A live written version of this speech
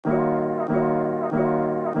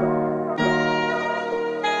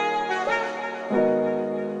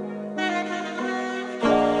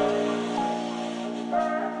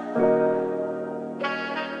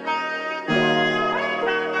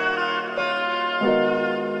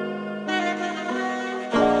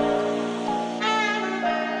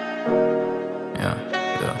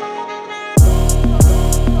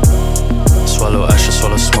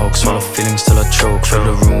smoke, swallow feelings till I choke. Fill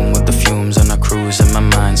the room with the fumes and I cruise in my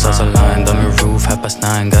mind. Stars aligned on your roof,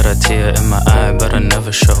 9:30. Got a tear in my eye, but I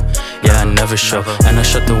never show. Yeah, I never show. And I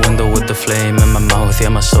shut the window with the flame in my mouth. Yeah,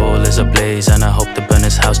 my soul is ablaze and I hope to burn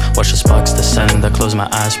his house. Watch the sparks descend, I close my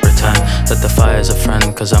eyes, pretend that the fire's a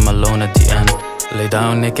friend, cause I'm alone at the end. Lay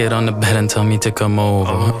down naked on the bed and tell me to come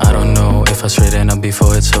over. I don't know if I straighten up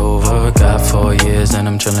before it's over. Got 4 years and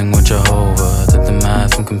I'm chilling with Jehovah. Did the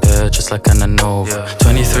math and compare just like an ANOVA.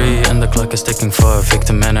 23 and the clock is ticking for a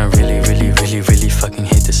victim. And I really fucking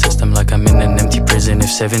hate the system, like I'm in an empty prison. If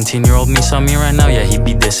 17-year-old me saw me right now, yeah, he'd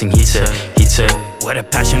be dissing. He'd say what a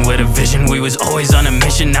passion, what a vision. We was always on a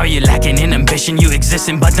mission. Now you're lacking in ambition. You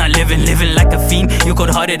existing but not living like a fiend. You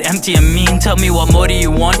cold-hearted, empty and mean. Tell me what more do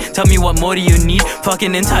you want? Tell me what more do you need?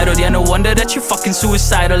 Fucking entitled, yeah, no wonder that you're fucking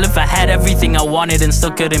suicidal. If I had everything I wanted and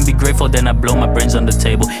still couldn't be grateful, then I blow my brains on the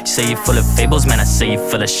table. You say you're full of fables, man, I say you're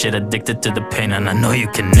full of shit. Addicted to the pain and I know you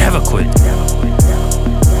can never quit.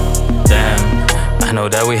 Damn, I know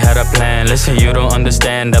that we had a plan. Listen, you don't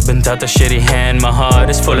understand. I've been dealt a shitty hand. My heart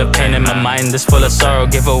is full of pain and my mind is full of sorrow.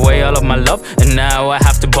 Give away all of my love and now I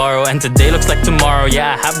have to borrow. And today looks like tomorrow.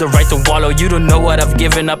 Yeah, I have the right to wallow. You don't know what I've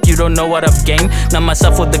given up. You don't know what I've gained. Numb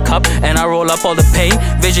myself with the cup and I roll up all the pain.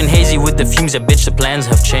 Vision hazy with the fumes. Yeah, bitch, the plans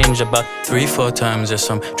have changed about 3-4 times. There's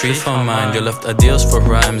some trees for mine. You left ideals for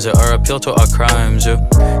rhymes. There are appeal to our crimes. You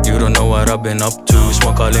don't know what I've been up to.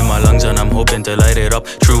 Smoke all in my lungs and I'm hoping to light it up.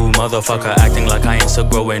 True motherfucker, acting like I ain't still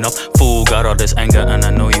growing up. Fool, got all this anger and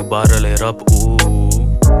I know you bottle it up. Ooh,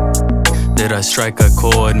 did I strike a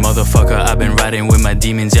chord? Motherfucker, I've been riding with my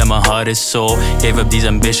demons. Yeah, my heart is sore. Gave up these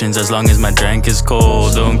ambitions as long as my drink is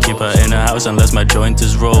cold. Don't keep her in a house unless my joint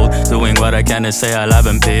is rolled. Doing what I can to stay alive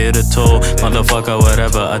and pay the toll. Motherfucker,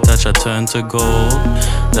 whatever I touch I turn to gold.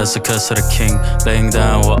 That's the curse of the king. Laying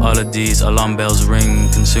down where all of these alarm bells ring.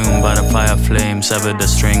 Consumed by the fire flame, severed the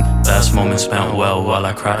string. Last moment spent well while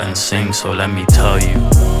I cry and sing. So let me tell you,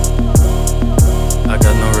 I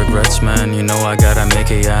got no regrets, man, you know I gotta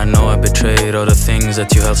make it. Yeah, I know I betrayed all the things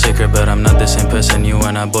that you held sacred, but I'm not the same person. You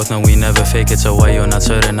and I both know we never fake it. So why you're not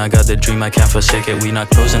certain? I got the dream, I can't forsake it. We not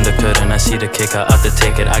closing the curtain, I see the kick, I out to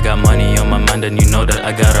take it. I got money on my mind and you know that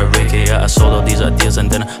I gotta rake it. Yeah, I sold all these ideas and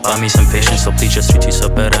then bought me some patience. So please just treat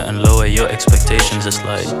yourself better and lower your expectations. It's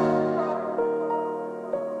like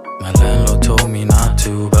my landlord told me not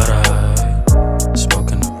to, but I